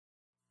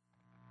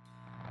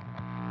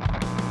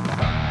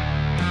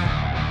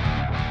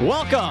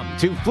Welcome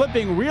to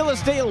Flipping Real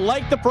Estate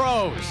Like the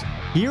Pros.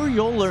 Here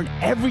you'll learn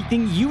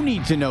everything you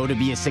need to know to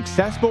be a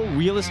successful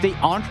real estate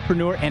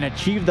entrepreneur and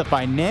achieve the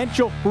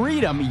financial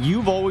freedom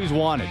you've always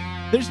wanted.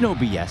 There's no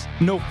BS,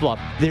 no fluff,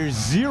 there's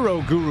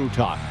zero guru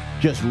talk,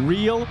 just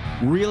real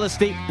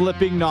estate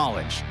flipping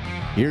knowledge.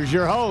 Here's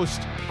your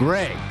host,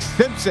 Greg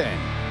Simpson.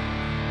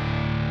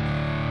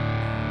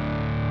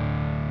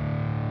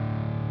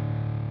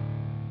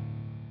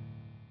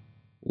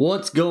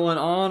 What's going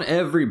on,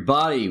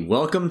 everybody?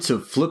 Welcome to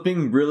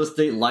Flipping Real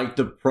Estate Like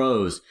the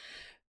Pros.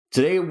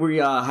 Today we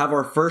have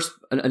our first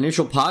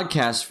initial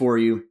podcast for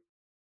you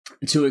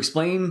to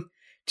explain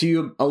to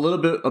you a little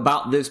bit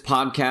about this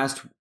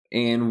podcast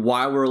and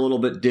why we're a little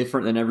bit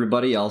different than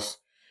everybody else.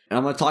 And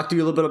I'm going to talk to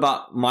you a little bit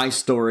about my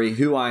story,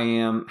 who I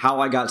am, how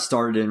I got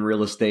started in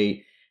real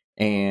estate,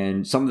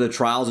 and some of the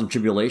trials and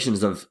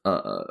tribulations of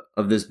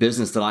this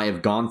business that I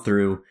have gone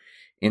through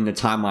in the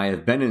time I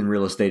have been in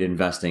real estate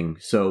investing.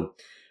 So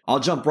I'll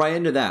jump right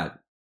into that.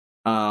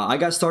 I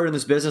got started in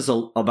this business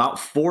about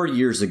 4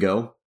 years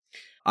ago.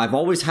 I've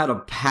always had a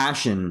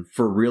passion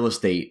for real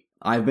estate.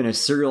 I've been a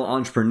serial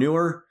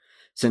entrepreneur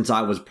since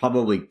I was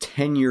probably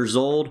 10 years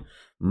old,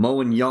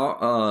 mowing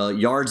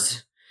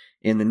yards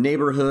in the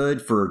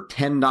neighborhood for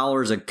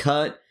 $10 a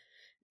cut.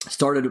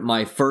 Started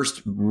my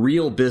first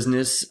real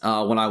business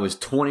when I was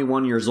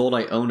 21 years old.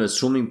 I owned a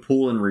swimming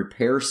pool and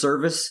repair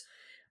service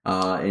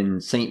in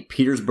St.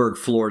 Petersburg,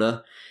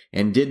 Florida,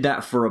 and did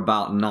that for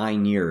about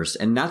 9 years.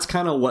 And that's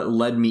kind of what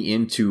led me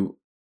into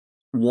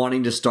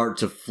wanting to start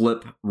to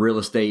flip real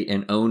estate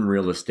and own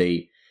real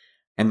estate.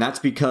 And that's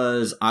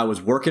because I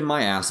was working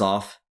my ass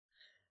off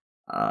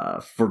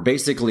for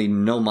basically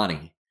no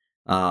money.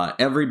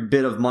 Every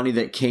bit of money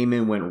that came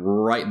in went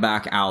right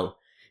back out.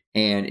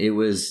 And it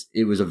was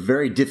a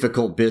very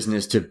difficult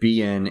business to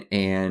be in.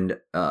 And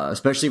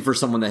especially for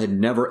someone that had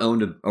never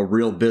owned a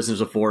real business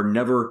before,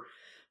 never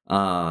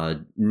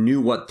knew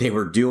what they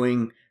were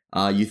doing.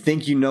 You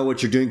think you know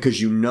what you're doing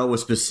because you know a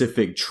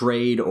specific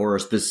trade or a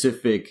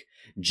specific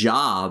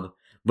job,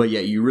 but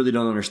yet you really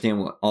don't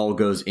understand what all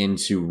goes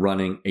into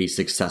running a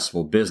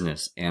successful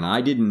business. And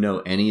I didn't know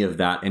any of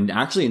that. And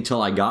actually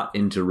until I got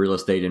into real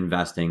estate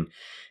investing,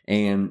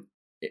 and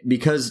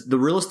because the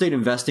real estate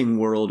investing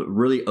world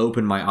really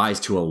opened my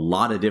eyes to a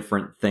lot of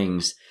different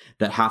things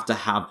that have to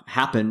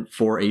happen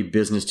for a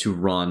business to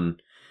run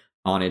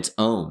on its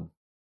own.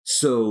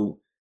 So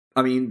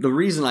I mean, the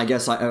reason I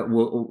guess I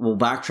will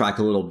backtrack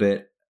a little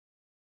bit,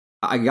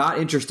 I got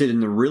interested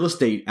in the real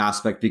estate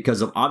aspect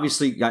because of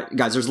obviously,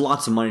 guys, there's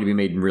lots of money to be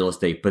made in real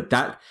estate, but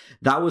that's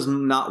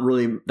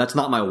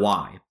not my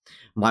why.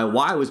 My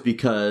why was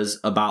because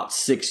about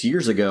 6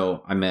 years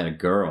ago, I met a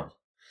girl,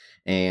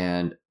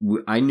 and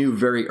I knew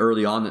very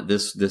early on that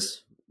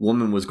this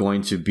woman was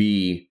going to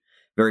be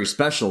very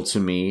special to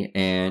me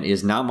and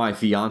is now my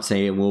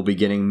fiance, and we'll be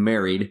getting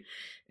married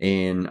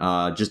in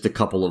just a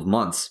couple of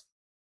months.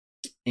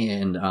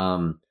 And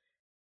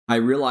I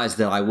realized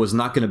that I was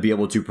not going to be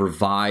able to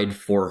provide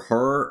for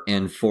her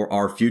and for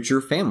our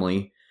future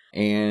family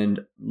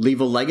and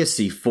leave a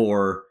legacy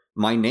for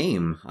my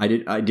name.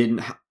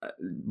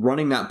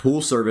 Running that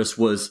pool service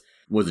was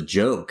a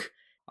joke.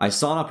 I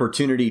saw an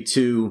opportunity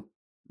to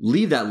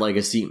leave that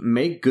legacy,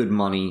 make good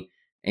money,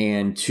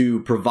 and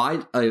to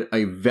provide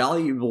a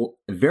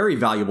very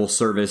valuable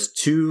service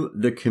to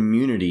the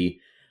community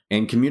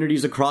and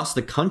communities across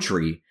the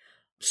country.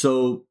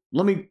 So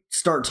let me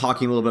start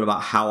talking a little bit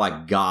about how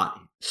I got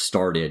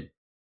started.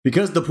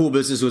 Because the pool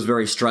business was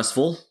very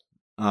stressful,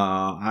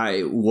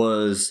 I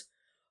was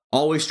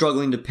always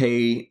struggling to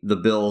pay the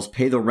bills,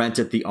 pay the rent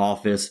at the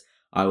office.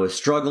 I was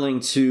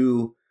struggling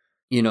to,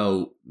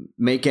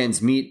 make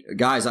ends meet.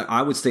 Guys,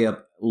 I would stay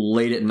up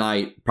late at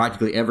night,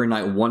 practically every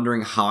night,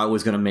 wondering how I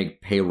was going to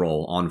make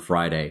payroll on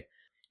Friday.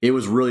 It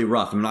was really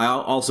rough. I mean, I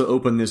also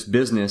opened this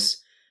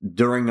business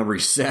during the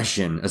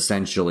recession,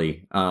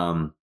 essentially.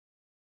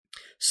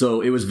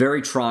 So it was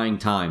very trying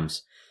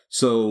times.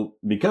 So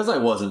because I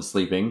wasn't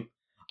sleeping,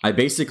 I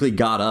basically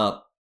got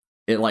up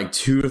at like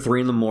 2 to 3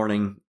 in the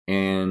morning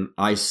and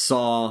I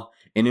saw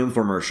an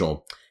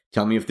infomercial.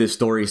 Tell me if this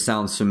story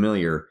sounds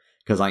familiar,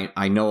 because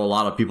I know a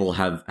lot of people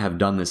have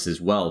done this as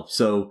well.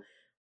 So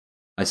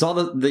I saw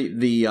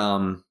the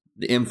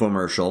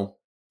infomercial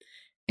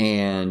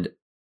and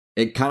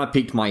it kind of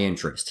piqued my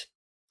interest.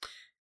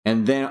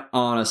 And then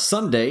on a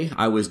Sunday,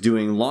 I was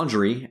doing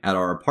laundry at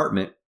our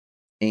apartment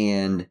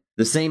and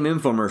the same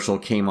infomercial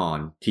came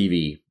on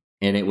TV,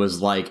 and it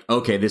was like,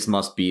 okay, this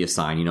must be a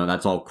sign.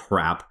 That's all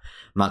crap.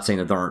 I'm not saying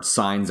that there aren't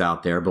signs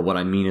out there, but what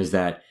I mean is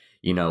that,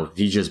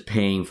 he's just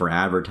paying for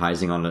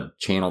advertising on a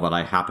channel that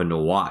I happen to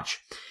watch.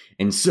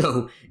 And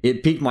so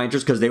it piqued my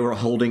interest because they were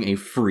holding a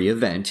free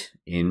event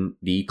in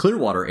the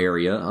Clearwater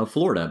area of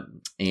Florida.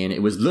 And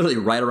it was literally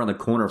right around the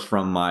corner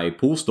from my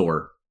pool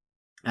store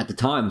at the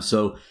time.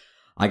 So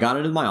I got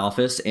into my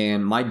office,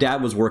 and my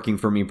dad was working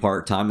for me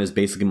part-time as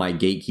basically my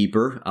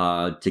gatekeeper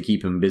to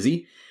keep him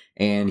busy.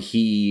 And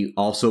he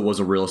also was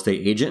a real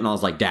estate agent. And I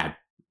was like, Dad,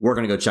 we're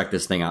going to go check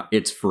this thing out.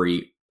 It's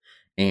free.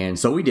 And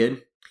so we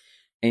did.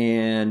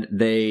 And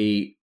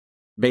they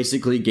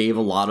basically gave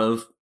a lot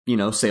of,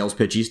 sales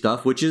pitchy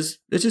stuff, it's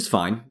just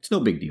fine. It's no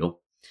big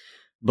deal.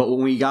 But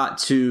when we got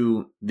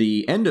to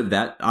the end of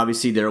that,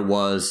 obviously there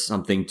was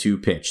something to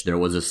pitch. There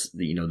was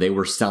they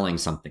were selling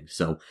something.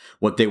 So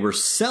what they were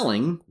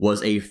selling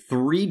was a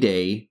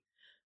 3-day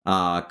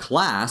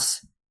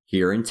class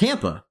here in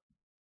Tampa.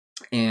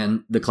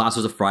 And the class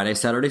was a Friday,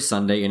 Saturday,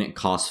 Sunday, and it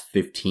cost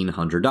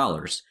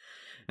 $1,500.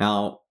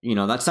 Now,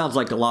 that sounds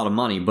like a lot of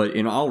money, but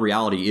in all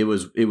reality, it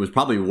was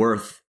probably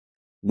worth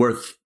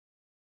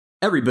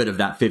every bit of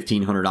that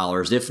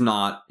 $1,500, if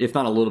not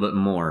a little bit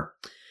more.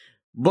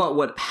 But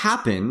what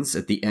happens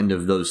at the end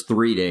of those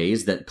 3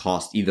 days that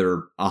cost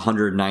either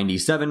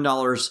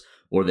 $197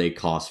 or they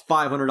cost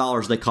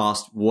 $500, they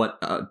cost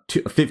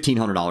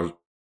 $1,500,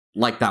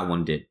 like that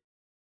one did.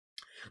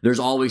 There's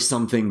always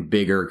something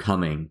bigger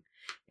coming,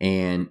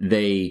 and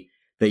they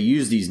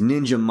use these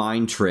ninja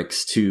mind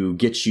tricks to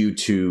get you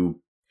to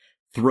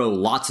throw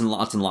lots and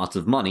lots and lots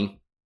of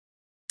money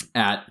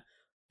at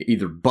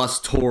either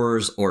bus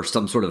tours or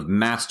some sort of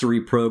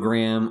mastery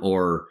program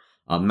or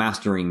a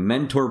mastering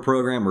mentor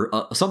program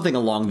or something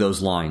along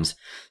those lines.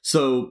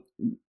 So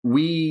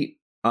we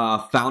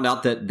found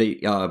out that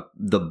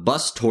the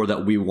bus tour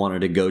that we wanted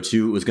to go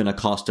to was going to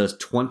cost us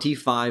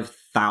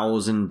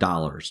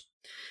 $25,000.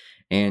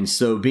 And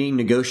so being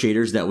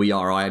negotiators that we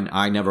are,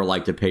 I never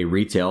like to pay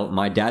retail.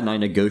 My dad and I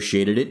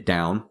negotiated it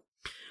down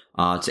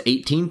to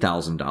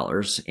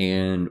 $18,000.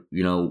 And,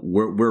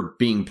 we're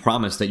being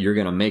promised that you're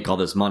going to make all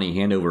this money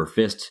hand over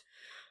fist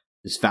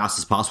as fast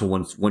as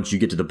possible once you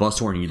get to the bus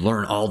tour and you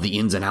learn all the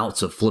ins and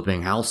outs of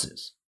flipping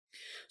houses.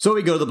 So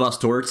we go to the bus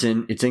tour. It's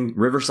in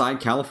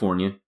Riverside,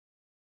 California.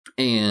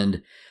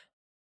 And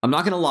I'm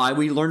not going to lie,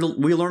 we learned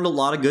a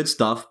lot of good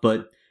stuff,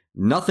 but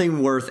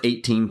nothing worth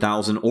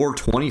 $18,000 or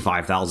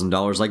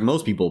 $25,000 like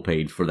most people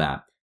paid for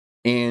that.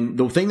 And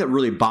the thing that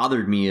really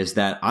bothered me is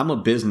that I'm a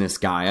business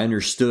guy. I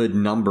understood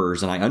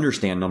numbers and I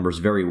understand numbers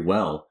very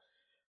well.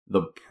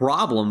 The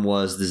problem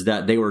is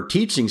that they were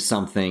teaching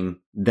something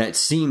that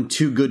seemed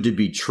too good to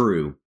be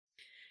true.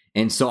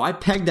 And so I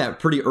pegged that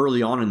pretty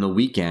early on in the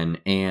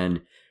weekend.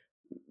 And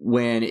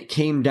when it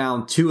came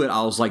down to it,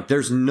 I was like,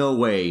 there's no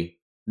way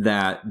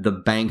that the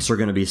banks are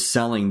going to be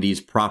selling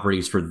these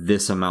properties for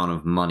this amount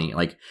of money.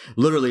 Like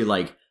literally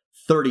like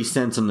 30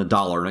 cents on the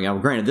dollar. Now,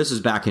 granted, this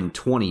is back in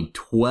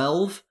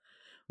 2012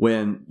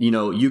 when,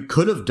 you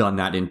could have done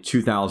that in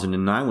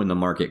 2009 when the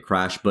market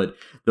crashed, but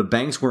the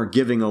banks weren't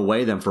giving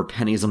away them for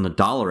pennies on the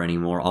dollar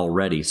anymore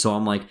already. So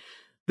I'm like,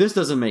 this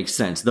doesn't make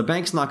sense. The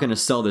bank's not going to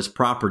sell this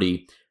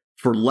property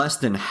for less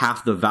than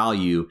half the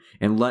value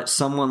and let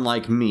someone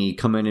like me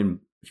come in and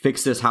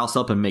fix this house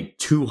up and make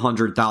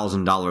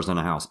 $200,000 on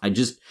a house. I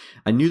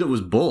knew that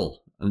was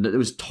bull. It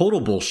was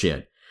total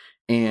bullshit.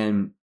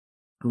 And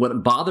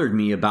what bothered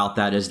me about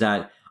that is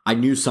that I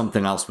knew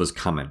something else was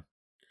coming.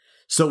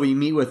 So we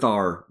meet with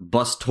our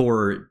bus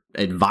tour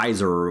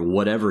advisor or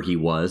whatever he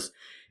was,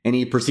 and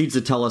he proceeds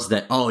to tell us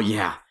that, oh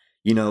yeah,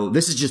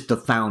 this is just the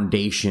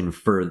foundation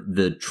for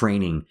the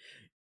training,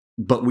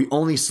 but we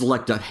only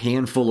select a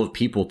handful of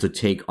people to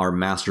take our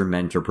master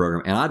mentor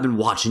program. And I've been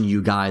watching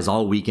you guys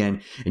all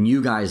weekend, and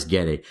you guys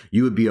get it.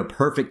 You would be a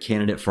perfect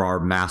candidate for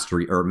our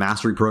mastery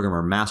program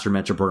or master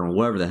mentor program,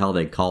 whatever the hell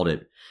they called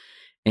it.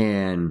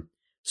 And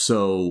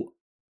so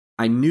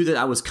I knew that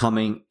I was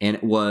coming, and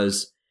it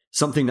was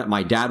something that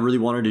my dad really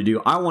wanted to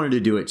do. I wanted to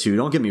do it too.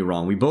 Don't get me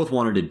wrong. We both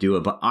wanted to do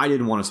it, but I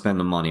didn't want to spend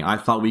the money. I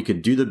thought we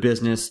could do the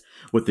business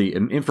with the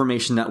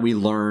information that we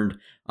learned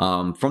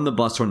from the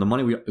bus tour and the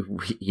money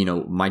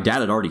my dad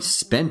had already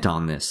spent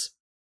on this.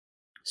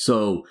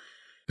 So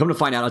come to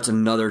find out, it's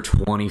another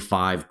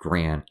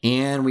 $25,000,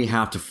 and we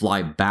have to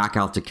fly back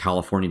out to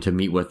California to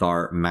meet with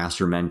our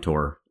master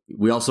mentor.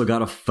 We also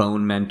got a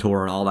phone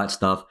mentor and all that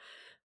stuff,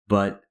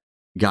 but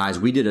guys,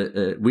 we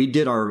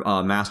did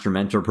our master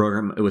mentor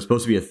program. It was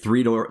supposed to be a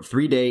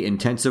 3-day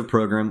intensive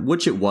program,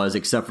 which it was,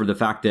 except for the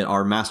fact that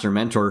our master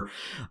mentor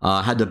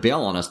had to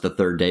bail on us the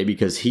third day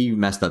because he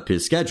messed up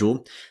his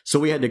schedule. So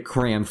we had to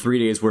cram 3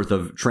 days worth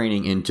of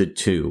training into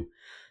 2.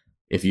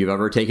 If you've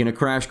ever taken a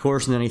crash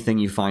course in anything,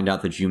 you find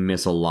out that you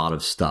miss a lot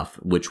of stuff,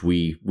 which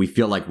we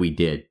feel like we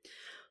did.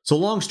 So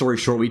long story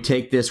short, we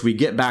take this, we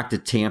get back to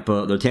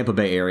Tampa, the Tampa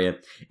Bay area,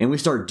 and we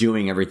start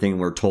doing everything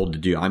we're told to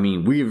do. I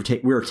mean, we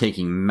were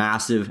taking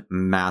massive,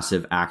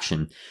 massive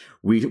action.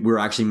 We were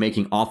actually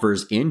making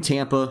offers in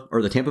Tampa,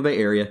 or the Tampa Bay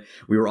area.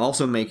 We were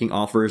also making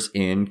offers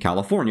in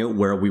California,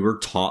 where we were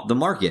taught the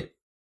market.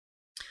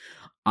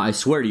 I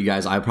swear to you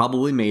guys, I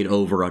probably made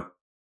over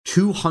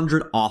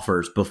 200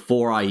 offers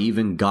before I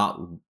even got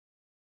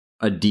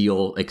a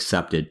deal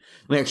accepted.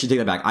 Let me actually take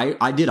that back.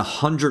 I did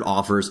 100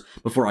 offers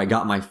before I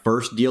got my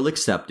first deal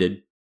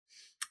accepted.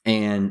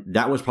 And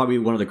that was probably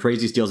one of the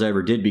craziest deals I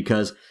ever did,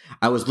 because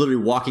I was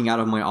literally walking out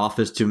of my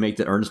office to make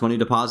the earnest money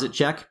deposit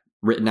check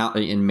written out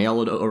and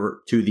mail it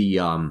over to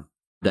the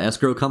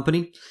escrow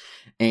company.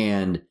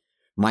 And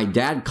my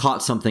dad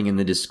caught something in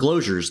the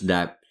disclosures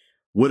that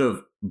would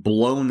have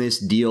blown this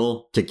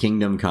deal to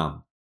kingdom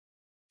come.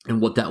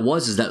 And what that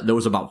was is that there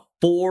was about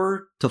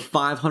 400 to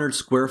 500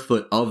 square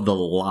foot of the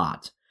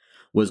lot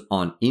was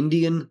on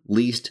Indian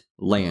leased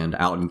land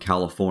out in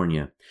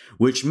California,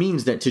 which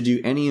means that to do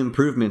any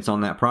improvements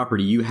on that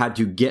property, you had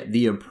to get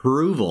the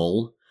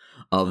approval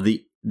of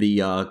the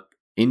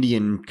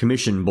Indian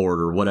Commission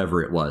Board or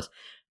whatever it was.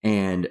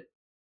 And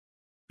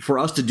for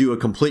us to do a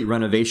complete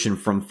renovation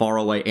from far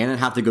away and then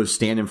have to go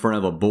stand in front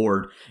of a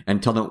board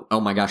and tell them, oh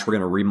my gosh, we're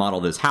going to remodel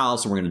this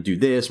house and we're going to do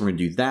this, we're going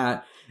to do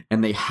that.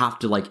 And they have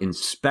to like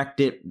inspect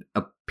it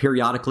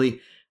periodically.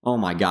 Oh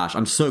my gosh,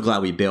 I'm so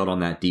glad we bailed on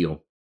that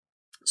deal.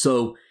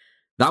 So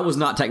that was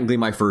not technically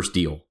my first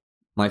deal.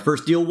 My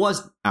first deal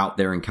was out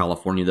there in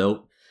California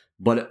though,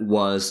 but it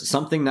was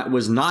something that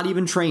was not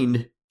even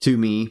trained to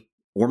me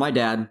or my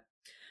dad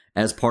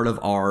as part of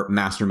our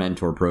Master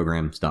Mentor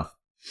program stuff.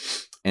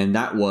 And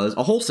that was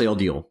a wholesale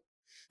deal.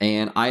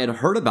 And I had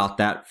heard about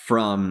that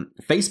from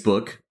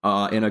Facebook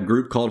in a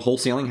group called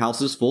Wholesaling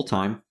Houses Full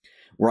Time,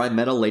 where I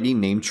met a lady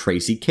named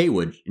Tracy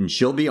Kaywood, and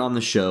she'll be on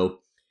the show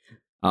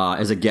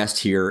as a guest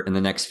here in the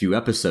next few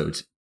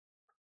episodes.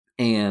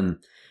 And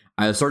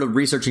I started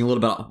researching a little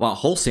bit about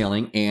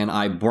wholesaling, and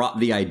I brought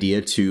the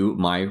idea to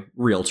my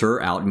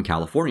realtor out in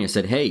California. I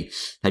said, hey,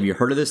 have you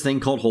heard of this thing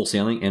called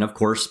wholesaling? And of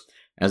course,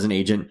 as an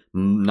agent,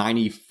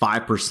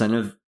 95%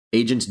 of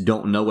agents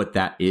don't know what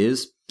that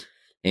is.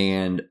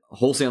 And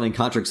wholesaling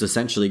contracts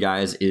essentially,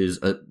 guys, is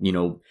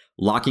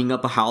locking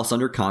up a house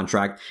under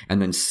contract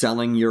and then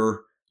selling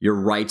your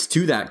rights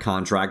to that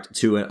contract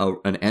to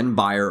an end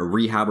buyer, a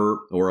rehabber,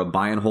 or a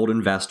buy and hold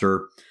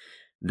investor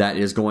that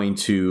is going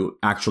to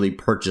actually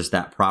purchase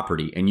that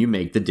property, and you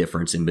make the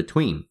difference in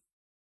between.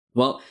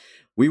 Well,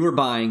 we were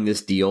buying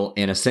this deal,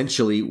 and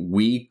essentially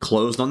we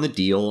closed on the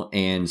deal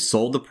and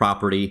sold the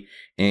property,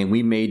 and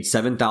we made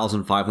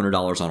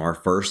 $7,500 on our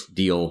first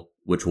deal,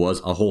 which was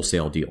a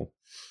wholesale deal.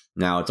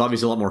 Now, it's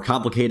obviously a lot more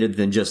complicated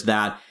than just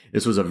that.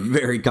 This was a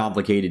very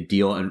complicated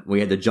deal, and we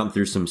had to jump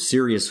through some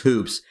serious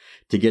hoops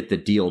to get the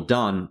deal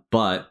done.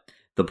 But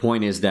the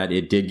point is that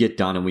it did get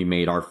done, and we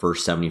made our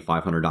first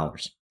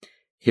 $7,500.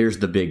 Here's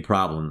the big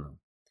problem, though.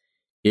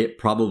 It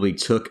probably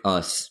took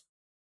us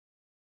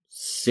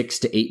 6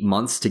 to 8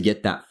 months to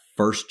get that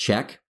first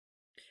check.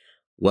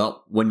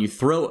 Well, when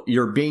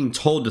you're being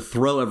told to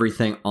throw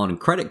everything on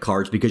credit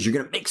cards because you're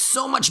going to make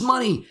so much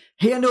money,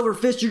 hand over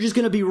fist, you're just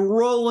going to be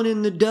rolling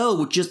in the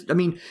dough.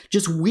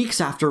 Just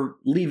weeks after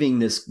leaving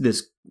this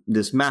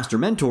Master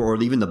Mentor or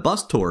leaving the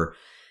bus tour.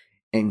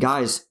 And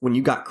guys, when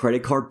you got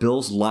credit card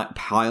bills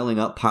piling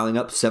up,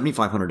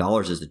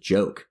 $7,500 is a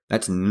joke.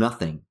 That's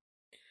nothing.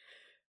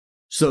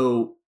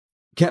 So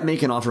kept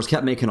making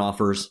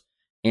offers,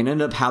 and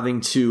ended up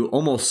having to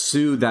almost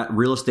sue that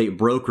real estate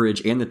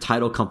brokerage and the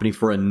title company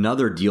for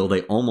another deal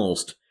they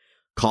almost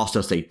cost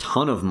us a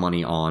ton of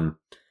money on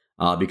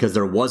because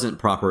there wasn't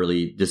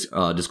properly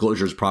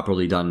disclosures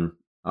properly done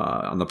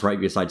on the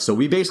previous side. So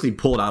we basically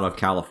pulled out of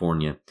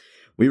California.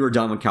 We were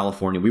done with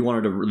California. We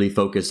wanted to really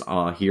focus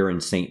here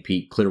in St.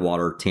 Pete,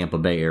 Clearwater, Tampa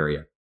Bay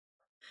area.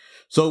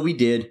 So we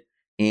did,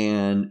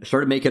 and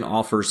started making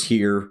offers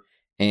here,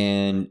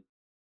 and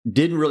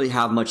didn't really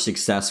have much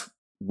success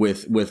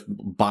with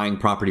buying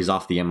properties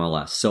off the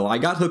MLS. So I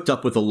got hooked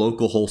up with a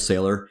local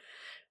wholesaler.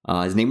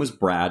 His name was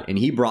Brad, and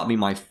he brought me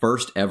my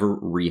first ever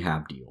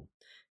rehab deal.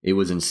 It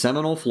was in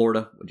Seminole,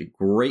 Florida, which is a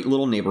great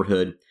little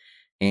neighborhood,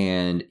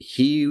 and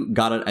he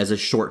got it as a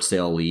short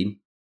sale lead,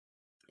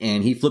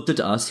 and he flipped it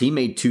to us. He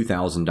made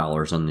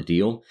 $2,000 on the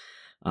deal,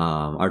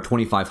 or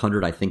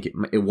 $2,500, I think,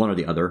 one or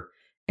the other.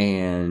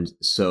 And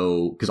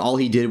so, because all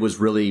he did was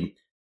really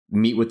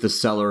meet with the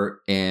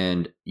seller,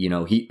 and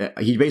he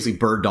basically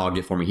bird dogged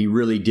it for me. He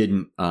really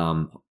didn't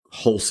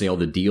wholesale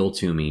the deal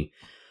to me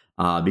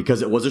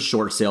because it was a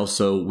short sale,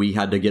 so we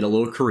had to get a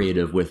little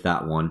creative with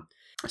that one.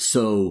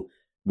 So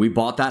we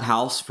bought that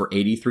house for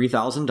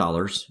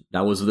 $83,000.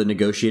 That was the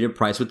negotiated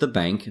price with the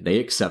bank. They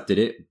accepted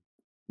it,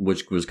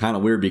 which was kind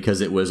of weird because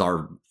it was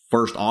our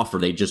first offer.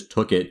 They just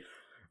took it.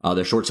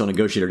 The short sale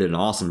negotiator did an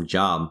awesome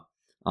job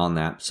on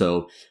that.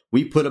 So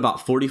we put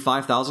about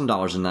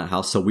 $45,000 in that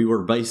house. So we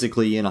were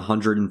basically in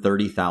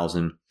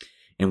 $130,000,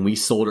 and we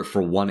sold it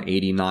for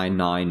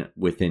 $189,900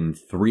 within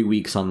 3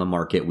 weeks on the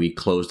market. We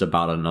closed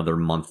about another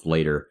month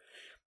later.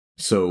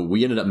 So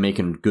we ended up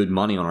making good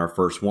money on our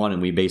first one, and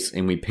we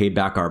paid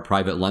back our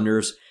private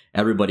lenders.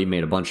 Everybody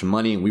made a bunch of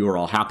money, and we were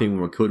all happy,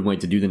 and we couldn't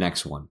wait to do the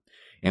next one.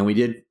 And we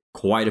did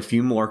quite a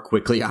few more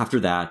quickly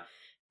after that,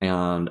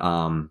 and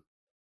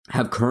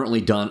have currently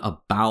done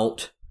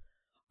about,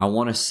 I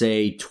want to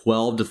say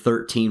 12 to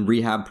 13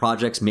 rehab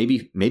projects,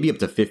 maybe up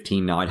to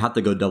 15 now. I'd have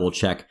to go double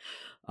check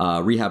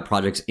rehab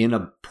projects in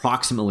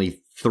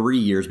approximately 3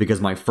 years, because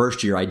my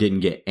first year I didn't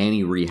get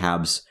any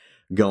rehabs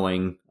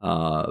going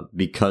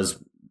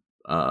because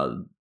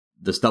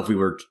the stuff we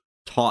were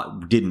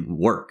taught didn't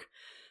work.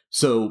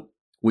 So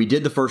we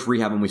did the first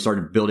rehab, and we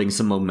started building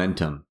some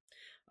momentum.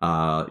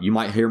 You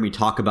might hear me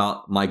talk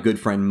about my good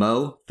friend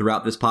Mo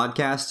throughout this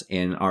podcast,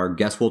 and our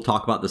guest will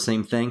talk about the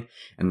same thing,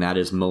 and that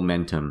is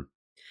momentum.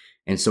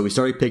 And so we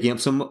started picking up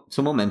some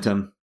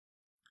momentum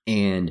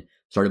and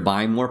started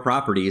buying more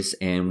properties,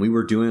 and we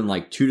were doing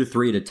like 2 to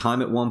 3 at a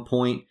time at one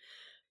point.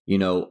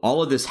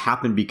 all of this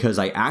happened because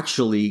I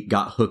actually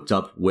got hooked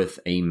up with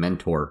a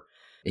mentor.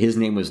 His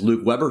name was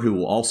Luke Weber, who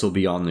will also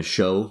be on the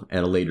show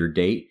at a later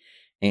date.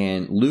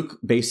 And Luke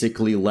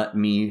basically let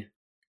me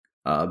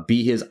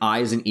be his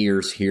eyes and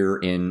ears here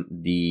in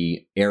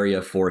the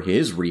area for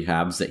his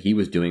rehabs that he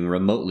was doing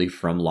remotely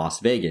from Las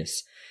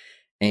Vegas.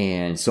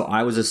 And so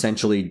I was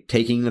essentially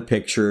taking the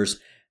pictures,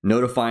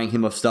 notifying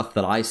him of stuff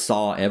that I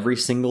saw every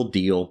single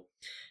deal.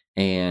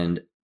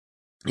 And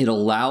it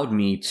allowed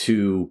me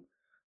to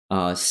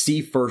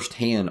see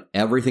firsthand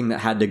everything that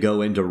had to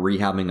go into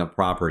rehabbing a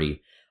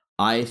property.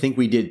 I think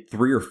we did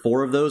 3 or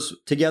 4 of those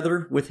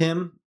together with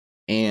him,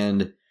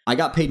 and I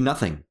got paid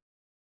nothing.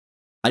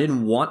 I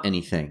didn't want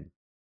anything.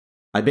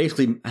 I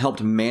basically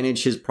helped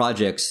manage his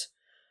projects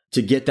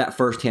to get that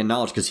firsthand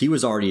knowledge because he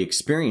was already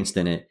experienced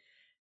in it.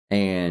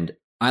 And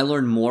I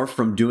learned more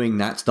from doing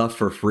that stuff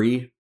for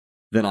free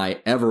than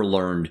I ever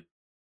learned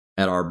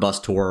at our bus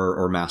tour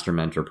or master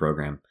mentor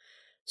program.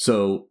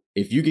 So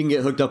if you can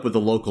get hooked up with a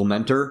local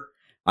mentor,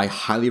 I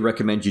highly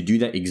recommend you do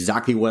that.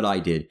 Exactly what I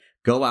did.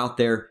 Go out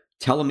there,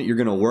 tell them that you're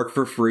going to work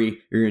for free.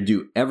 You're going to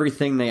do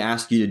everything they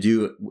ask you to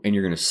do, and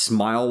you're going to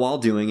smile while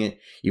doing it,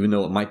 even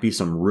though it might be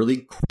some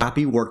really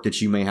crappy work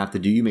that you may have to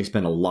do. You may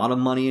spend a lot of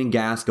money and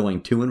gas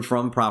going to and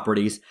from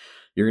properties.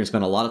 You're going to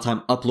spend a lot of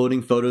time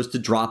uploading photos to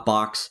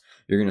Dropbox.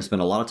 You're going to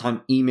spend a lot of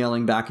time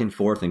emailing back and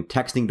forth and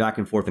texting back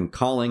and forth and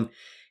calling,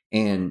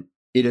 and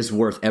it is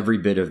worth every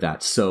bit of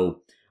that.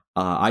 So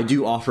I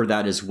do offer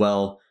that as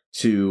well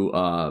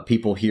to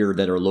people here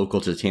that are local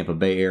to the Tampa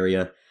Bay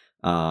area.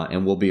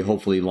 And we'll be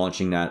hopefully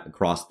launching that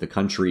across the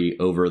country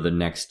over the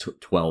next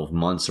 12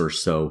 months or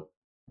so.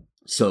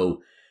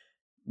 So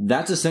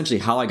that's essentially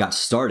how I got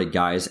started,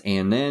 guys.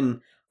 And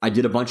then I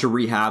did a bunch of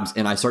rehabs,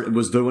 and I started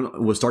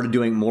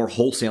doing more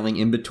wholesaling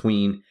in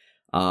between.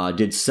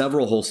 Did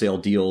several wholesale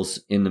deals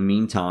in the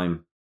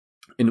meantime,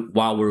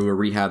 while we were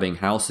rehabbing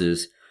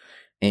houses.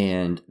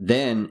 And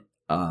then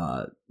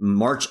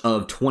March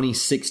of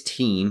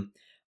 2016,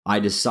 I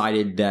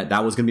decided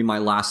that was going to be my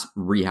last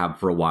rehab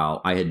for a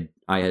while. I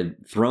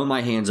had thrown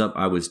my hands up.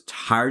 I was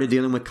tired of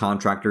dealing with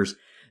contractors.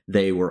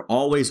 They were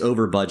always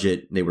over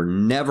budget. They were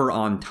never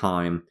on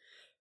time.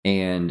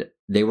 And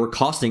they were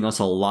costing us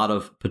a lot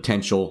of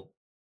potential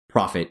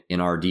profit in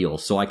our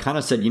deals. So I kind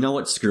of said, you know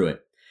what? Screw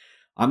it.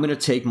 I'm going to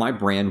take my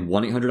brand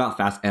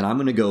 1-800-OUT-FAST and I'm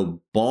going to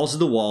go balls to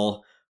the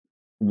wall,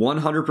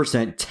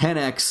 100%,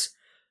 10x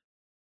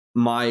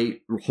my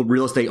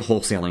real estate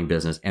wholesaling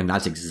business. And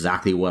that's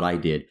exactly what I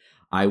did.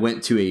 I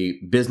went to a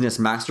business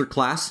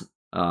masterclass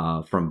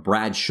from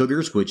Brad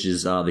Sugars, which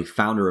is the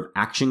founder of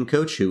Action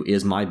Coach, who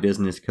is my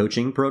business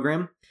coaching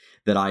program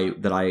that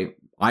I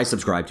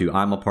subscribe to.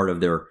 I'm a part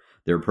of their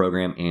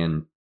program,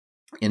 and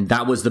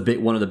that was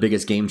one of the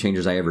biggest game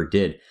changers I ever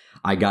did.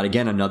 I got,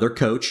 again, another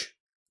coach,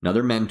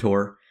 another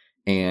mentor,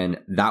 and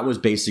that was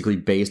basically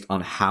based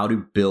on how to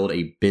build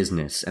a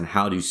business and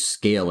how to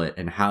scale it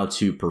and how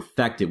to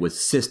perfect it with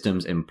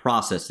systems and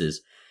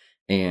processes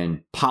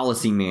and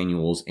policy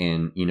manuals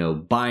and,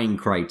 buying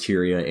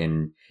criteria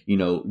and,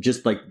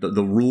 just like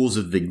the rules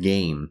of the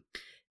game.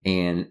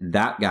 And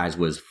that, guys,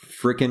 was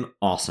freaking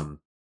awesome.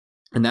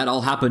 And that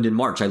all happened in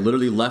March. I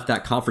literally left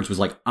that conference, was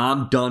like,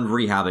 I'm done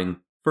rehabbing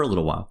for a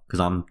little while because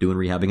I'm doing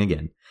rehabbing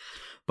again.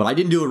 But I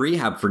didn't do a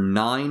rehab for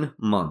 9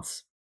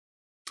 months.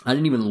 I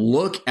didn't even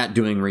look at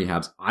doing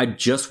rehabs. I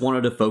just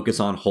wanted to focus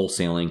on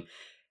wholesaling.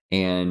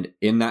 And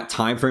in that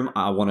time frame,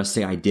 I want to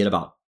say I did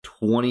about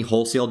 20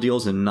 wholesale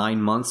deals in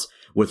 9 months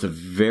with a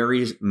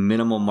very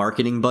minimal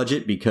marketing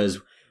budget because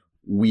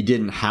I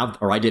didn't have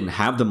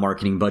the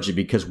marketing budget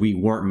because we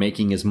weren't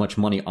making as much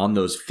money on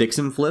those fix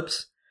and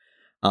flips.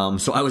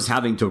 So I was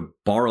having to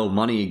borrow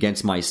money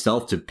against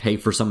myself to pay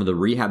for some of the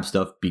rehab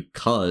stuff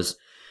because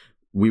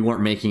we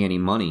weren't making any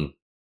money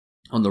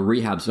on the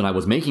rehabs when I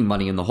was making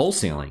money in the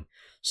wholesaling.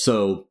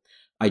 So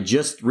I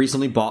just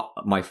recently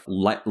bought my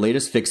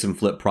latest fix and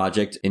flip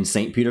project in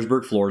St.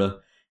 Petersburg, Florida,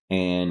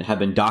 and have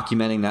been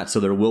documenting that. So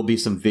there will be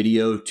some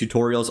video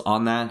tutorials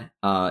on that.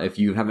 If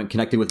you haven't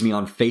connected with me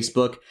on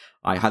Facebook,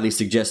 I highly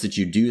suggest that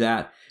you do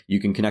that. You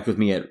can connect with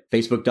me at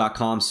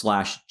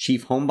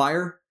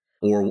facebook.com/chiefhomebuyer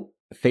or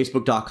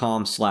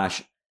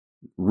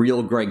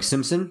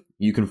facebook.com/realgregsimpson.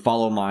 You can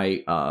follow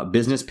my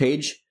business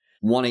page,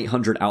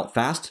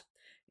 1-800-OUT-FAST.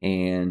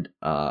 And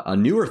a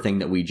newer thing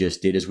that we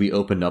just did is we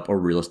opened up a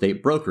real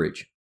estate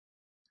brokerage.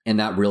 And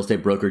that real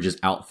estate brokerage is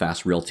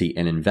OUT-FAST Realty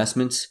and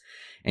Investments.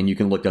 And you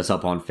can look us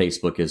up on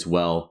Facebook as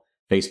well,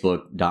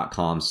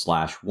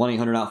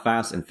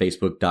 facebook.com/1-800-OUT-FAST and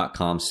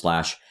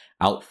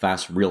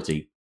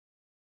facebook.com/OUT-FAST-Realty.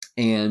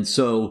 And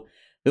so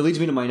it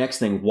leads me to my next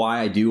thing, why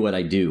I do what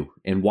I do,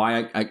 and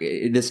why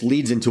this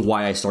leads into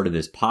why I started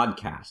this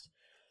podcast.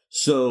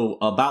 So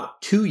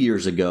about 2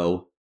 years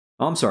ago,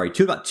 about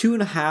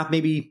 2.5,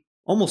 maybe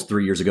almost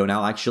 3 years ago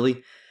now,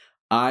 actually,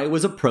 I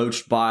was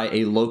approached by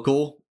a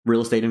local real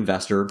estate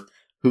investor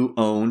who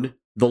owned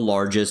the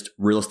largest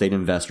real estate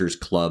investors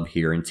club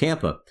here in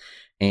Tampa.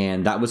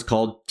 And that was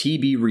called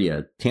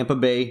TBREA, Tampa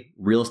Bay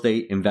Real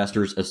Estate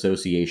Investors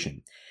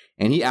Association.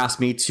 And he asked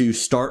me to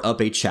start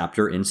up a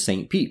chapter in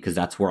St. Pete because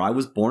that's where I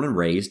was born and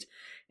raised.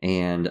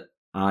 And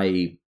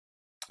I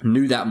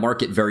knew that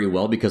market very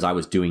well because I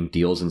was doing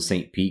deals in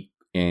St. Pete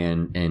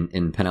and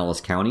in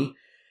Pinellas County.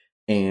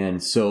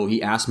 And so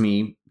he asked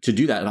me to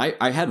do that. And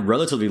I had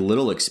relatively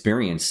little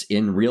experience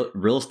in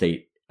real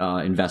estate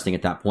investing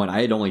at that point.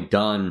 I had only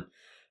done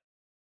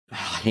a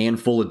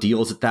handful of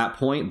deals at that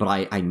point, but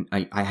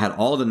I had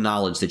all the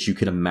knowledge that you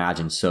could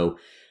imagine. So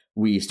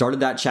we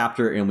started that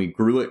chapter and we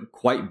grew it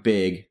quite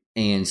big.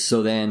 And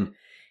so then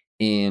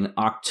in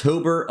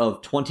October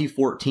of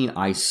 2014,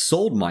 I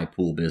sold my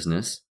pool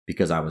business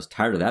because I was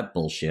tired of that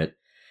bullshit.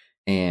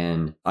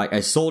 And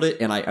I sold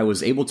it, and I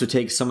was able to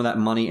take some of that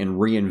money and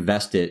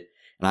reinvest it.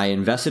 And I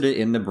invested it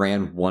in the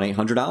brand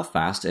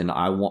 1-800-OUT-FAST. And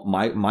I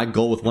want my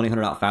goal with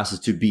 1-800-OUT-FAST is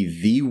to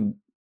be the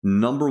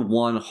number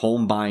one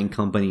home buying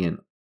company in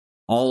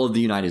all of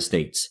the United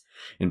States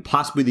and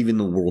possibly even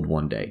the world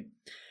one day.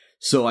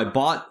 So I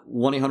bought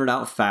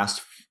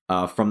 1-800-OUT-FAST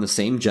from the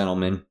same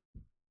gentleman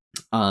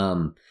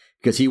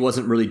because he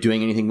wasn't really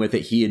doing anything with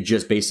it. He had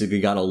just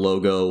basically got a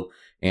logo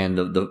and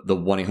the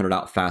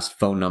 1-800-OUT-FAST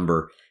phone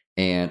number,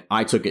 and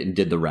I took it and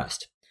did the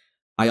rest.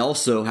 I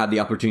also had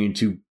the opportunity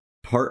to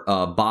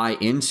buy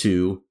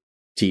into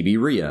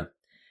TBRIA.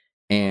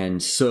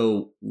 And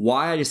so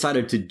why I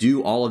decided to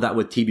do all of that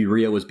with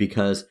TBRIA was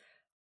because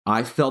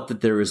I felt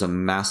that there was a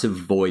massive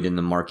void in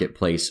the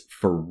marketplace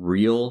for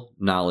real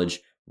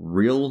knowledge,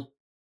 real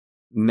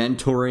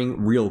mentoring,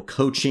 real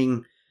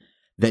coaching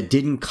that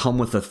didn't come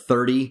with a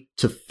 $30,000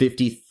 to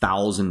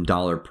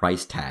 $50,000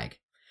 price tag.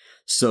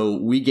 So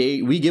we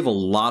give a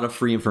lot of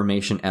free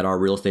information at our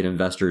Real Estate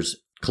Investors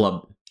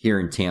Club here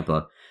in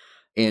Tampa.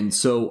 And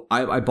so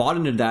I bought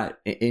into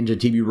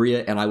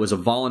TBRIA, and I was a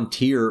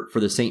volunteer for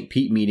the St.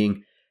 Pete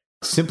meeting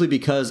simply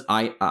because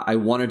I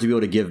wanted to be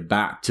able to give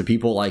back to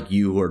people like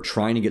you who are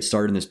trying to get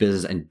started in this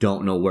business and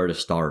don't know where to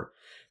start.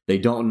 They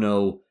don't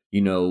know,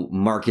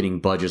 marketing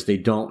budgets. They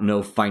don't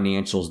know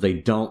financials. They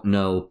don't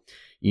know,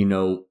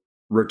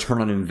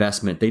 return on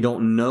investment. They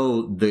don't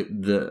know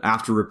the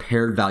after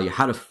repaired value,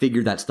 how to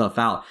figure that stuff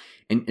out.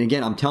 And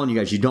again, I'm telling you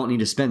guys, you don't need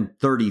to spend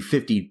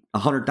 $30,000,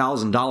 $50,000,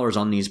 $100,000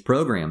 on these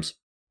programs.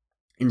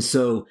 And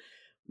so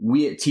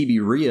we at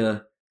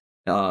TBRIA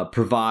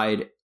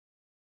provide,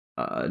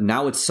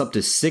 now it's up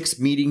to 6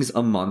 meetings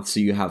a month. So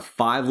you have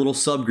 5 little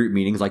subgroup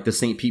meetings like the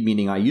St. Pete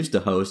meeting I used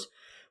to host.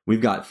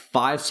 We've got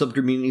 5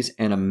 subgroup meetings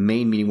and a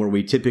main meeting where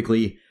we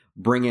typically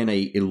bring in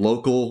a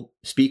local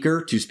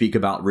speaker to speak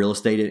about real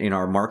estate in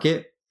our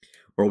market,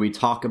 or we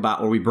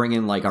bring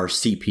in like our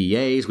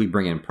CPAs, we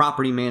bring in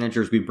property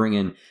managers, we bring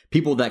in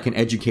people that can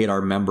educate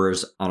our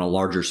members on a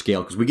larger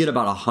scale, because we get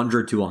about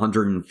 100 to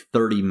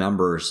 130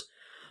 members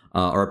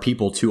or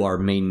people to our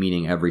main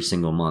meeting every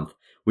single month.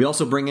 We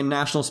also bring in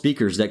national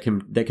speakers that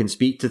can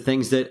speak to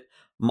things that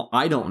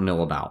I don't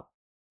know about.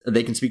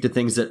 They can speak to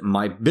things that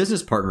my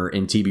business partner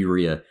in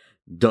TBRIA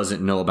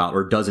doesn't know about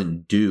or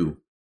doesn't do.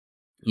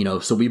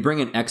 So we bring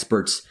in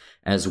experts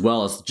as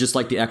well, as just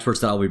like the experts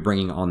that I'll be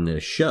bringing on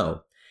this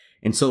show.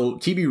 And so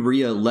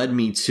TBRIA led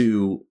me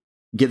to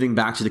giving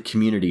back to the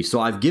community. So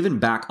I've given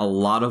back a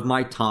lot of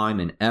my time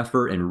and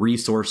effort and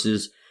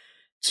resources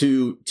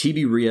to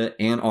TBRIA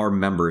and our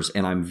members.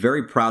 And I'm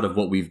very proud of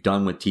what we've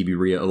done with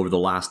TBRIA over the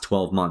last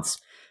 12 months.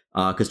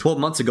 Because 12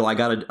 months ago, I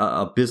got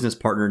a business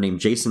partner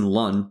named Jason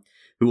Lunn,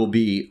 who will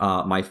be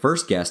my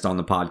first guest on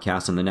the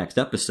podcast in the next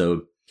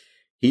episode.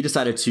 He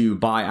decided to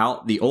buy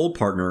out the old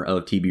partner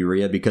of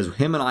TBRIA because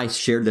him and I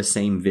shared the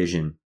same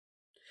vision.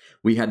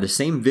 We had the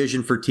same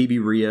vision for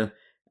TBRIA.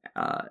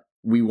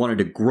 We wanted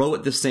to grow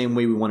it the same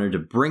way. We wanted to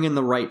bring in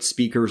the right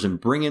speakers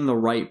and bring in the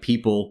right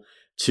people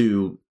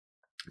to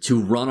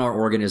run our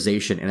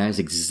organization. And that is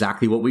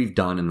exactly what we've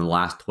done in the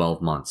last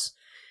 12 months.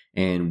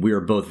 And we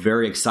are both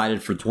very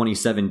excited for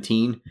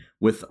 2017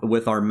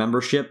 with our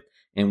membership.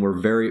 And we're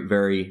very,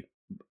 very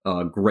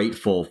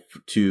grateful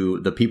to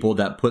the people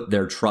that put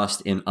their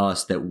trust in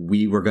us, that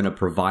we were going to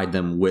provide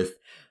them with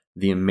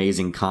the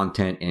amazing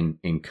content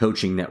and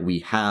coaching that we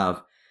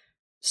have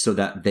so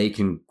that they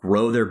can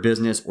grow their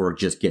business or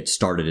just get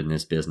started in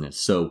this business.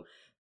 So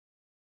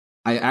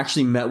I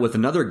actually met with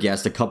another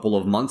guest a couple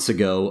of months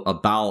ago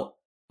about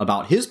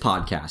his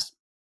podcast.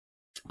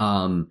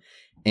 And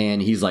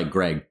he's like,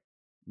 Greg,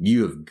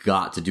 you have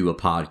got to do a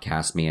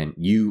podcast, man.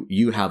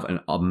 You have an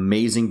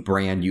amazing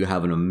brand. You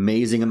have an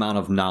amazing amount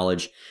of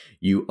knowledge.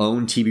 You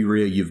own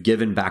TBRIA. You've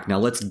given back.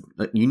 Now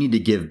you need to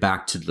give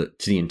back to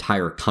the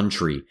entire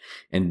country.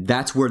 And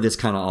that's where this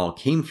kind of all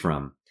came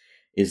from,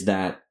 is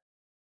that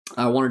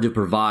I wanted to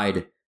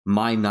provide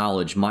my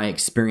knowledge, my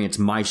experience,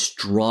 my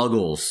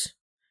struggles,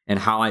 and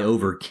how I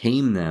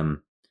overcame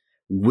them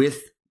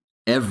with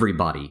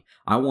everybody.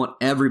 I want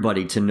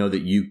everybody to know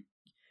that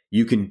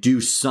you can do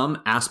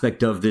some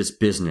aspect of this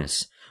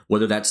business,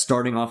 whether that's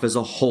starting off as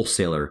a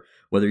wholesaler,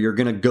 whether you're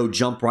going to go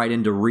jump right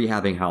into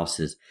rehabbing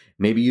houses.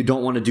 Maybe you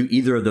don't want to do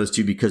either of those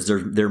two because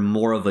they're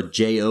more of a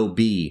job.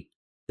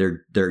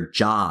 They're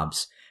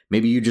jobs.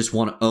 Maybe you just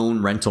want to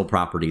own rental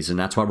properties, and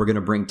that's why we're going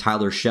to bring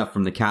Tyler Sheff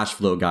from the Cash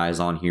Flow guys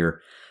on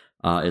here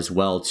as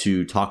well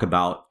to talk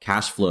about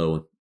cash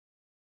flow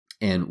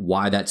and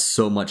why that's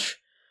so much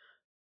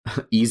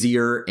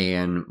easier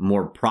and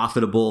more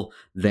profitable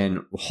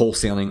than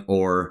wholesaling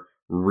or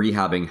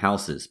rehabbing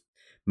houses.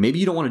 Maybe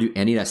you don't want to do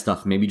any of that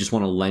stuff. Maybe you just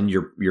want to lend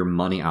your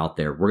money out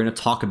there. We're going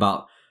to talk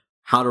about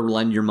how to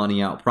lend your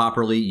money out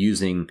properly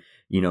using,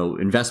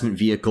 investment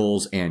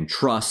vehicles and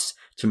trusts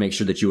to make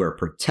sure that you are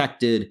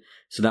protected.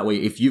 So that way,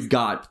 if you've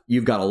got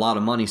a lot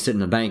of money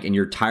sitting in the bank and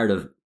you're tired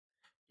of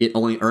it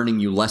only earning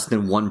you less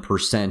than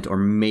 1% or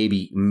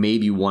maybe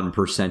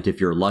 1%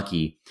 if you're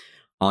lucky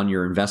on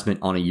your investment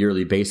on a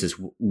yearly basis,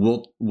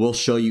 we'll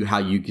show you how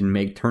you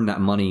can turn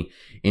that money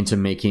into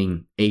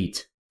making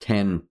 8,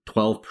 10,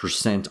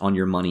 12% on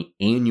your money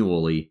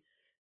annually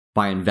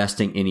by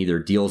investing in either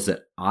deals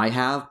that I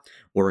have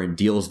or in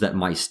deals that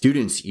my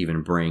students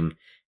even bring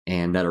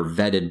and that are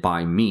vetted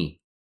by me.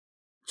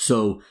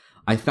 So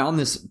I found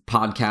this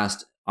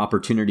podcast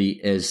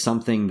opportunity as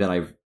something that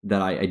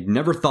I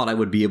never thought I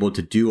would be able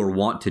to do or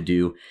want to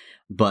do.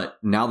 But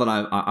now that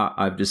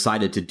I've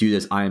decided to do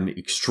this, I'm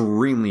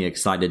extremely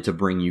excited to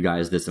bring you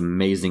guys this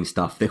amazing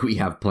stuff that we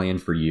have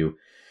planned for you.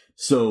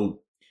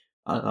 So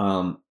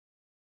I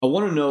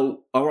want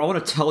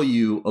to tell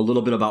you a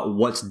little bit about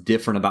what's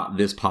different about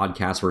this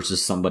podcast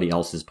versus somebody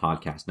else's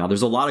podcast. Now,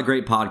 there's a lot of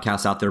great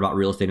podcasts out there about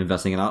real estate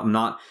investing,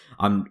 and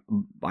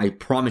I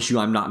promise you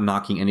I'm not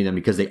knocking any of them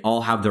because they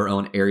all have their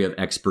own area of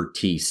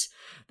expertise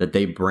that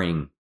they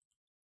bring.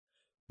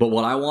 But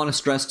what I want to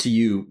stress to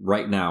you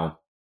right now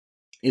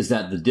is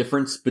that the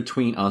difference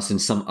between us and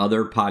some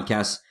other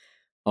podcasts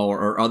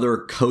or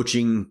other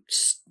coaching,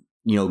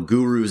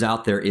 gurus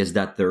out there is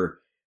that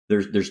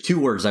there's two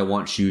words I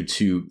want you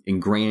to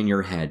ingrain in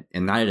your head,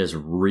 and that is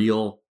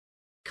real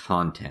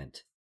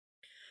content.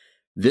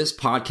 This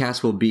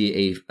podcast will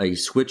be a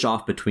switch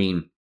off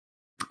between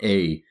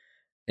a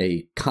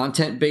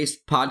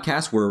content-based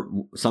podcast where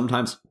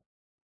sometimes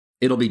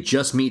it'll be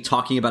just me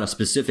talking about a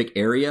specific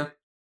area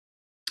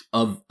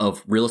of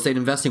real estate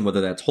investing,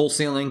 whether that's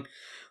wholesaling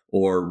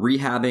or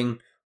rehabbing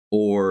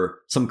or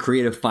some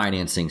creative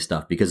financing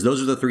stuff, because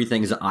those are the three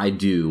things that I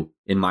do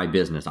in my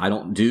business. I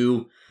don't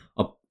do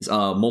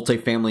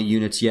multifamily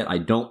units yet. I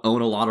don't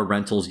own a lot of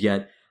rentals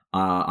yet.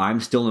 I'm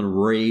still in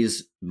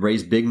raise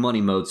big money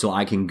mode, so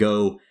I can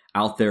go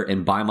out there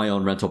and buy my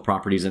own rental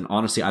properties. And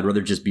honestly, I'd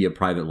rather just be a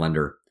private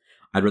lender.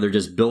 I'd rather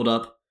just build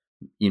up,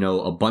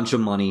 a bunch of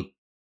money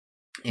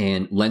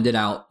and lend it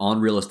out on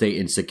real estate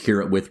and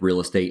secure it with real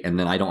estate. And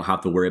then I don't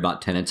have to worry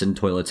about tenants and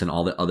toilets and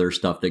all the other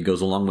stuff that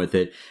goes along with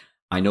it.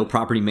 I know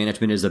property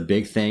management is a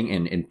big thing,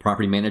 and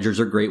property managers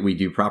are great. We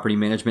do property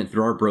management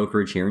through our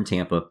brokerage here in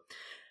Tampa.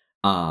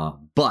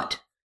 But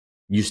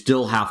you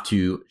still have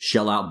to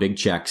shell out big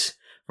checks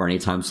for any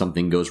time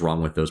something goes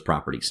wrong with those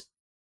properties.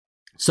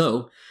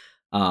 So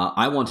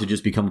I want to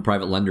just become a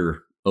private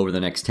lender over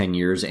the next 10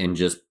 years and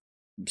just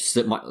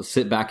sit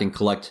back and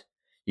collect,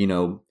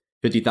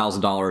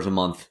 $50,000 a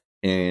month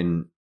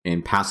in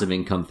passive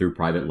income through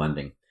private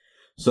lending.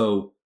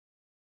 So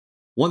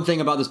one thing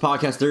about this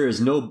podcast,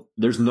 there's no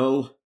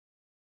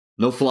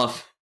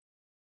fluff.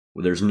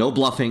 There's no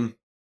bluffing.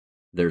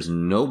 There's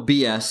no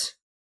BS.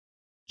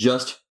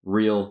 Just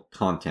real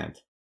content.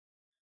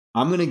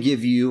 I'm going to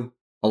give you,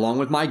 along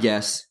with my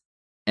guests,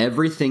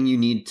 everything you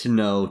need to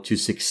know to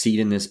succeed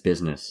in this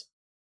business.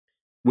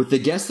 With the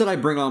guests that I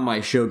bring on my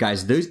show,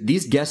 guys,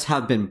 these guests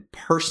have been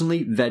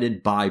personally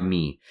vetted by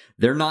me.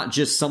 They're not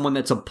just someone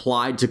that's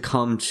applied to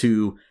come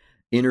to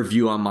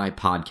interview on my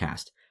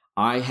podcast.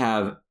 I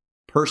have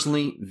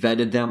personally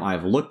vetted them.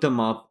 I've looked them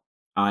up.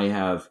 I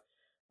have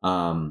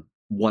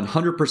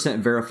 100%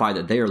 verified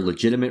that they are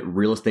legitimate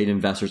real estate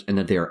investors and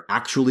that they are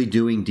actually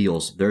doing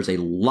deals. There's a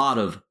lot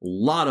of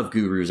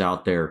gurus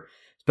out there,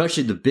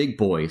 especially the big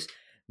boys,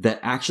 that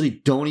actually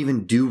don't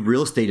even do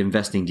real estate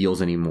investing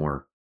deals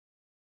anymore.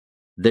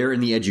 They're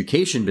in the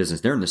education business.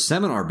 They're in the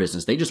seminar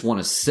business. They just want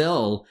to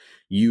sell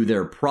you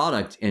their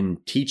product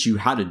and teach you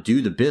how to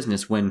do the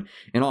business when,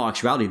 in all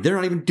actuality, they're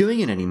not even doing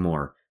it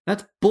anymore.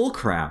 That's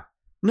bullcrap.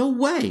 No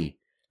way.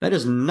 That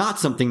is not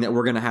something that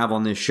we're going to have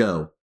on this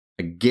show.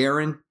 I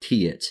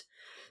guarantee it.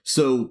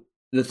 So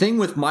the thing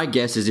with my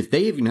guests is if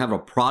they even have a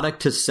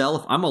product to sell,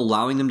 if I'm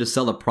allowing them to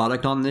sell a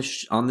product on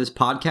this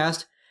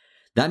podcast,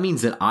 that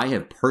means that I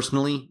have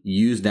personally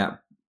used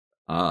that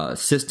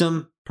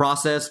system,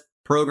 process,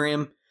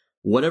 program,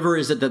 whatever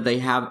is it that they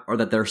have or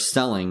that they're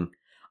selling.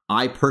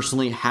 I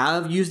personally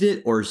have used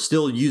it or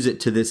still use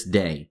it to this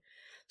day.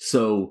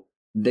 So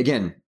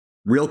again,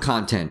 real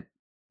content,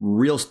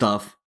 real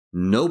stuff,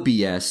 no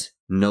BS,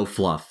 no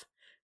fluff.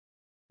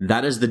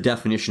 That is the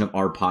definition of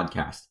our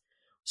podcast.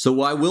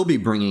 So I will be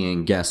bringing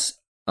in guests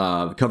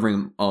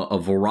covering a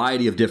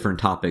variety of different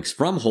topics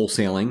from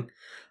wholesaling,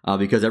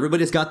 because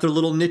everybody's got their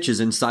little niches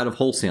inside of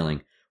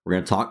wholesaling.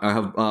 We're going to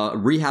have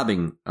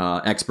rehabbing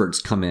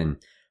experts come in.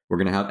 We're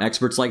going to have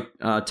experts like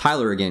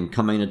Tyler again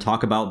coming to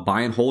talk about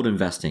buy and hold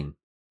investing.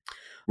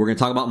 We're going to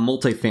talk about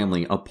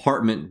multifamily,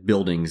 apartment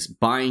buildings,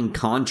 buying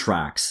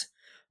contracts,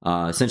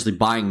 essentially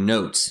buying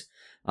notes,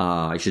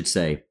 I should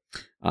say,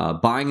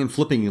 buying and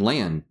flipping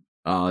land.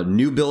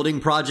 new building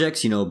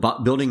projects,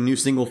 building new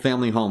single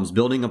family homes,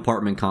 building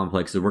apartment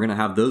complexes. We're going to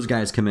have those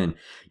guys come in,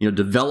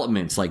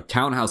 developments like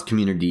townhouse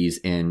communities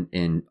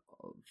and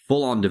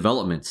full on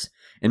developments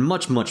and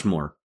much, much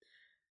more.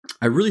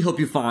 I really hope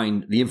you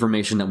find the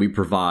information that we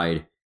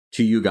provide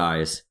to you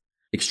guys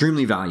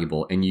extremely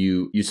valuable, and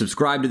you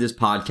subscribe to this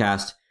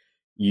podcast,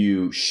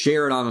 you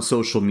share it on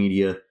social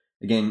media.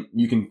 Again,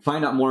 you can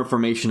find out more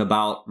information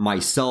about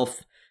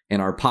myself and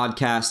our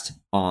podcast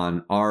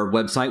on our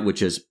website,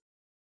 which is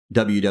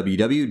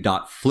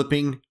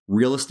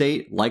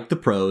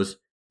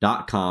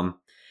www.flippingrealestatelikethepros.com.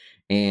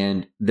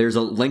 And there's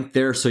a link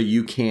there so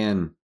you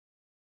can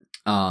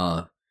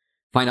find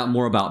out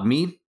more about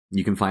me.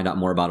 You can find out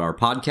more about our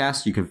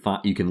podcast. You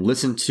can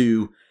listen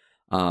to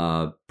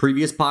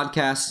previous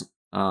podcasts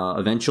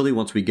eventually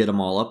once we get them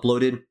all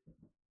uploaded.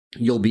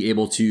 You'll be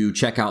able to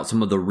check out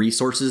some of the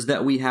resources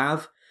that we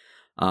have.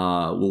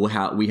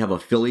 We have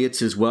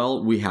affiliates as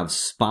well. We have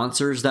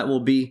sponsors that will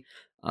be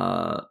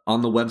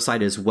on the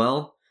website as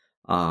well.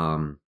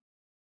 And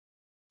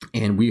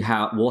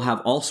we'll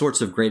have all sorts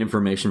of great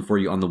information for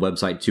you on the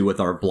website too with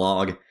our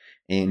blog,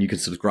 and you can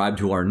subscribe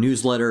to our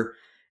newsletter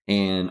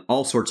and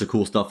all sorts of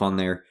cool stuff on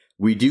there.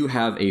 We do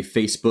have a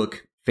Facebook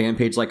fan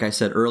page, like I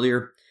said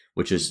earlier,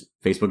 which is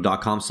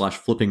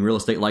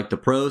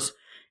facebook.com/flippingrealestateliKeThePros.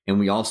 And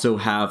we also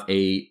have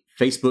a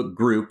Facebook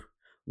group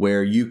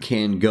where you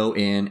can go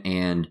in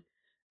and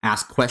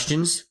ask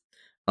questions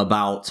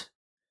about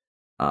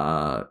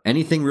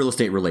anything real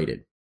estate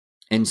related.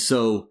 And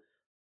so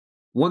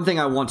one thing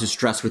I want to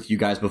stress with you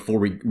guys before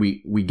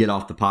we get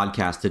off the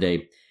podcast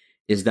today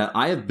is that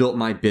I have built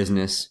my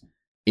business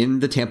in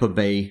the Tampa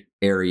Bay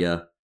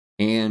area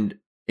and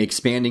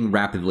expanding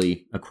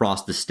rapidly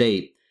across the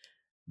state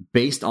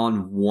based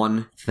on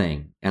one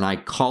thing, and I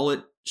call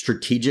it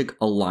strategic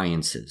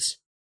alliances.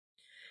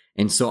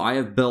 And so I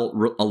have built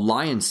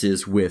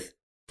alliances with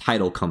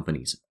title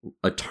companies,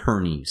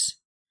 attorneys,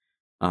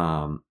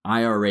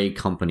 IRA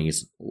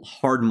companies,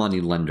 hard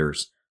money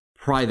lenders,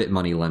 private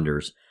money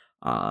lenders,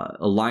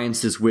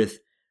 alliances with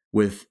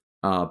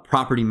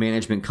property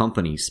management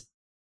companies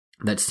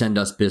that send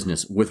us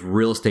business, with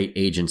real estate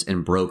agents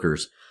and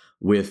brokers,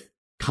 with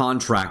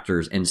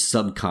contractors and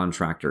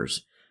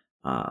subcontractors.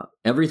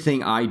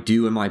 Everything I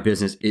do in my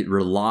business, it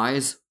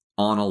relies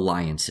on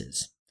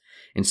alliances.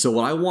 And so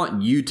what I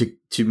want you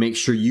to make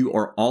sure you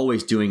are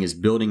always doing is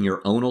building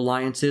your own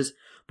alliances.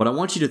 But I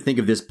want you to think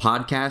of this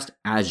podcast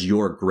as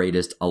your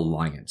greatest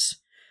alliance.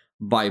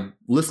 By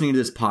listening to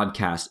this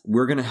podcast,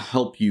 we're going to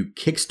help you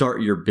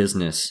kickstart your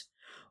business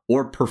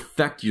or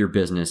perfect your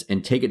business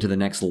and take it to the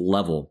next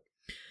level.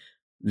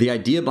 The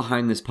idea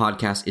behind this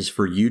podcast is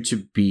for you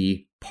to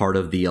be part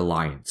of the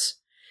alliance.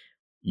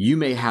 You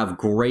may have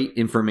great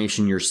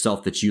information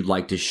yourself that you'd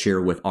like to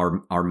share with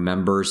our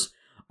members,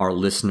 our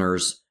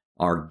listeners,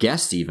 our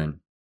guests even,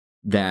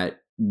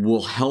 that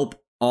will help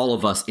all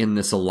of us in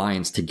this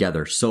alliance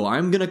together. So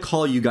I'm going to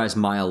call you guys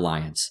my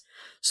alliance.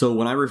 So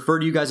when I refer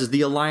to you guys as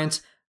the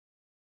alliance,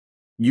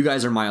 you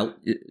guys are my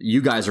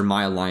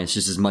alliance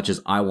just as much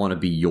as I want to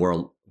be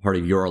part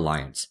of your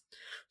alliance.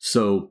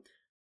 So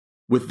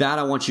with that,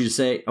 I want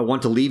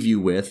to leave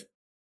you with,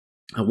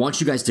 I want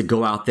you guys to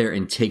go out there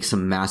and take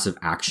some massive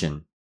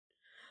action.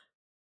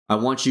 I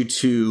want you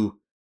to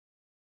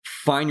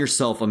find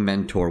yourself a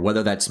mentor,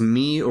 whether that's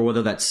me or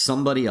whether that's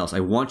somebody else. I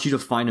want you to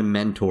find a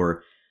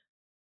mentor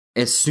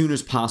as soon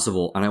as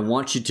possible, and I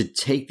want you to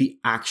take the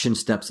action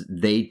steps that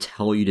they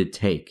tell you to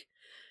take.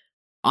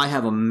 I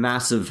have a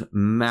massive,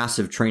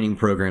 massive training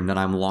program that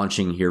I'm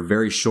launching here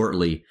very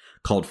shortly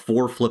called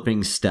 4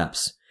 Flipping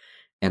Steps.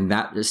 And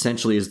that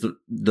essentially is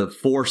the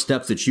 4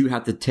 steps that you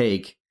have to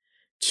take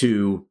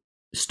to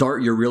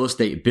start your real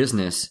estate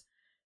business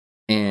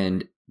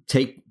and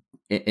take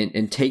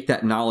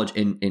that knowledge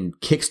and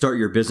kickstart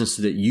your business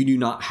so that you do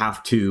not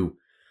have to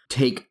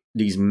take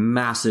these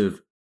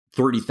massive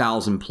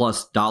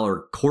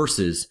 $30,000+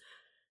 courses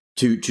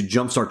to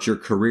jumpstart your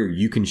career.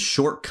 You can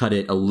shortcut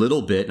it a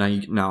little bit.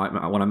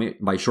 Now what I mean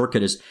by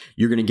shortcut is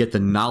you're going to get the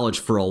knowledge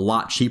for a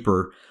lot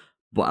cheaper.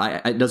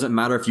 But it doesn't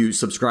matter if you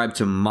subscribe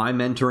to my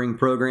mentoring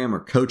program or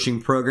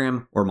coaching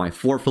program or my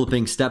 4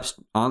 Flipping Steps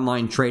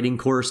online trading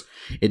course.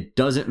 It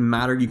doesn't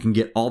matter. You can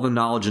get all the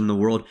knowledge in the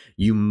world.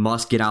 You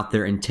must get out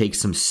there and take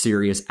some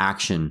serious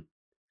action.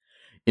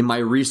 In my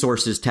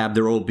resources tab,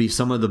 there will be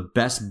some of the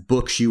best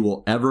books you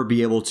will ever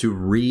be able to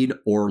read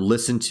or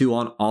listen to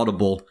on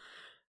Audible,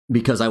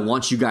 because I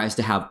want you guys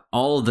to have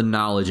all of the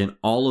knowledge and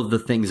all of the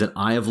things that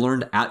I have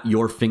learned at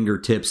your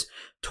fingertips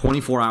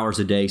 24 hours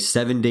a day,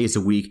 7 days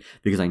a week,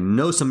 because I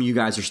know some of you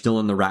guys are still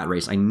in the rat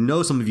race. I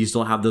know some of you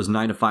still have those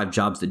 9-to-5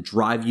 jobs that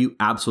drive you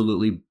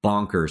absolutely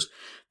bonkers.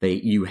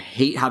 You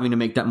hate having to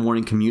make that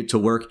morning commute to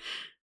work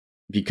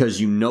because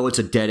you know it's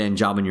a dead-end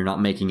job and you're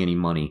not making any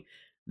money.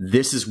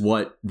 This is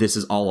what this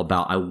is all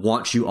about. I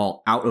want you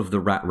all out of the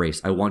rat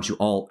race. I want you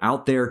all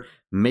out there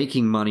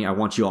making money. I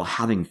want you all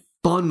having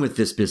fun with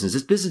this business.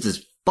 This business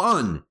is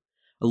fun.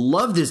 I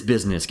love this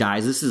business,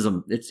 guys. This is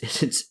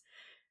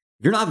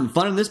if you're not having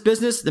fun in this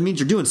business, that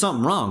means you're doing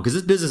something wrong, because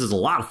this business is a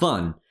lot of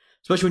fun.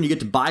 especially when you get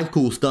to buy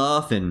cool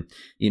stuff and,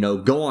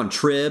 go on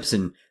trips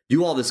and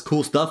do all this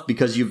cool stuff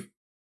because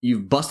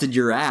you've busted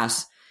your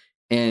ass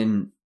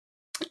and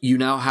you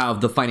now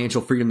have the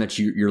financial freedom that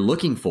you're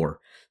looking for.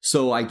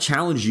 So I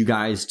challenge you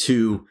guys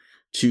to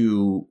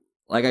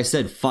like I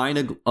said,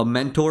 find a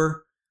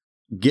mentor,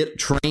 get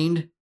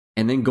trained,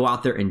 and then go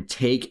out there and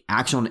take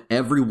action on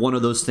every one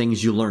of those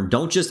things you learn.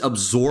 Don't just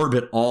absorb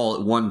it all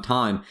at one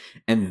time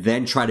and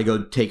then try to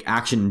go take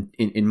action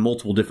in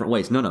multiple different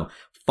ways. No.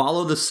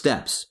 Follow the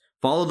steps.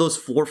 Follow those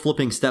 4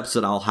 flipping steps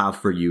that I'll have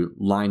for you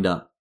lined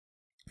up.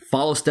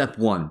 Follow step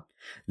 1,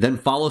 then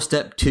follow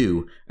step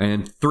 2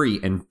 and 3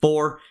 and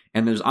 4.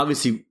 And there's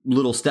obviously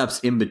little steps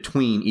in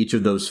between each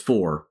of those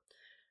 4.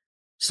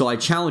 So I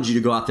challenge you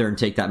to go out there and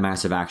take that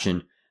massive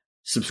action.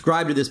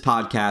 Subscribe to this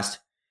podcast.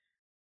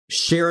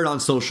 Share it on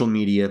social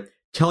media.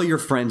 Tell your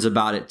friends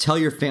about it. Tell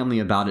your family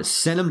about it.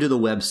 Send them to the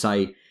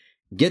website.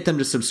 Get them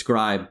to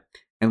subscribe.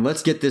 And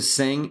let's get this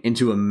thing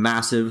into a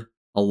massive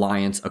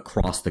alliance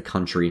across the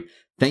country.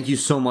 Thank you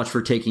so much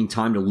for taking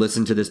time to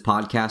listen to this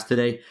podcast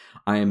today.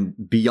 I am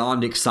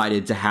beyond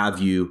excited to have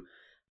you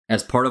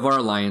as part of our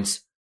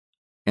alliance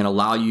and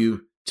allow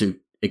you to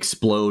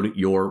explode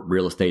your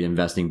real estate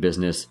investing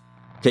business.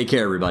 Take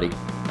care, everybody.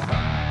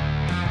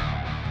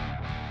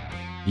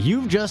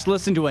 You've just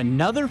listened to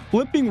another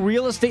Flipping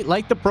Real Estate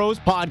Like the Pros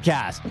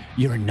podcast.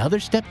 You're another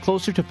step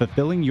closer to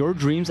fulfilling your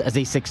dreams as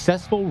a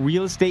successful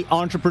real estate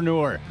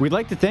entrepreneur. We'd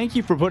like to thank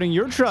you for putting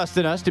your trust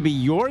in us to be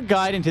your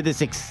guide into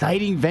this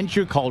exciting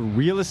venture called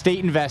real estate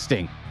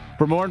investing.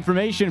 For more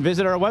information,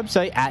 visit our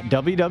website at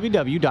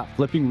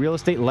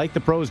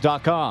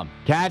www.flippingrealestatelykethepros.com.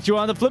 Catch you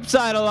on the flip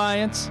side,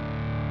 Alliance.